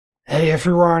Hey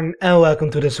everyone, and welcome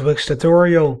to this Wix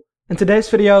tutorial. In today's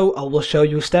video I will show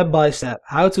you step by step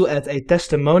how to add a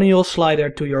testimonial slider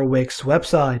to your Wix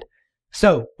website.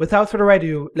 So without further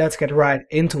ado, let's get right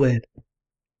into it.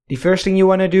 The first thing you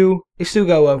want to do is to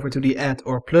go over to the add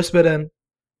or plus button.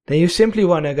 Then you simply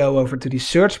want to go over to the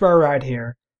search bar right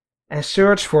here and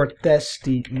search for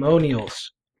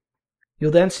testimonials. You'll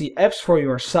then see apps for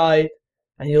your site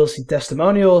and you'll see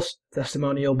testimonials,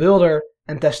 testimonial builder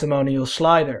and testimonial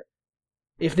slider.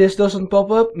 If this doesn't pop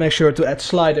up, make sure to add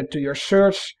slider to your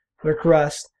search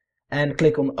request and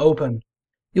click on open.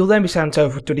 You'll then be sent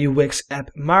over to the Wix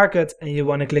app market and you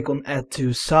want to click on add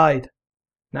to site.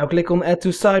 Now click on add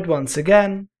to site once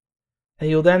again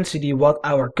and you'll then see the what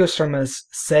our customers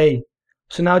say.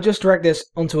 So now just drag this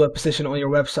onto a position on your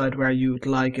website where you'd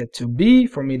like it to be.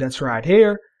 For me that's right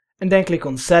here, and then click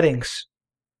on settings.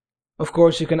 Of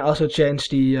course you can also change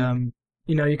the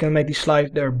you can make the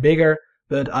slider bigger,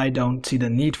 but I don't see the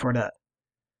need for that.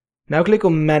 Now click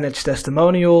on manage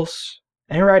testimonials,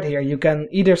 and right here you can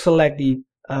either select the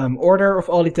order of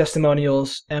all the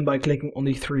testimonials, and by clicking on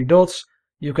the three dots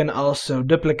you can also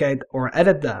duplicate or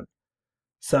edit them.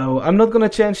 So I'm not going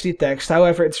to change the text,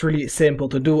 however it's really simple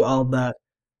to do all that.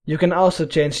 You can also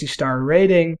change the star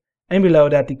rating, and below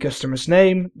that the customer's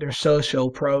name, their social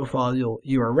profile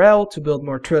URL to build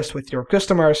more trust with your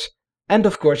customers, and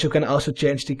of course you can also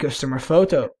change the customer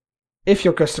photo. If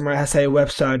your customer has a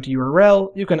website URL,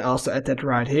 you can also add that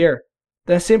right here.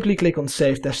 Then simply click on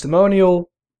Save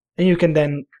Testimonial, and you can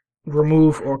then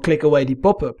remove or click away the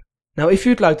pop-up. Now if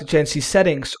you'd like to change the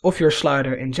settings of your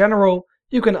slider in general,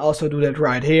 you can also do that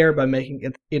right here by making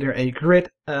it either a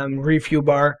grid review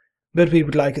bar, but we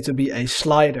would like it to be a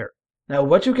slider. Now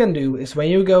what you can do is when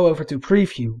you go over to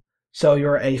preview, so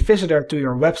you're a visitor to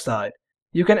your website,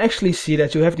 you can actually see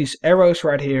that you have these arrows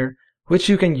right here, which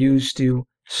you can use to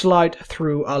slide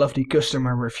through all of the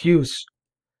customer reviews.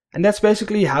 And that's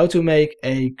basically how to make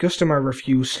a customer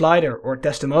review slider or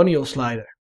testimonial slider.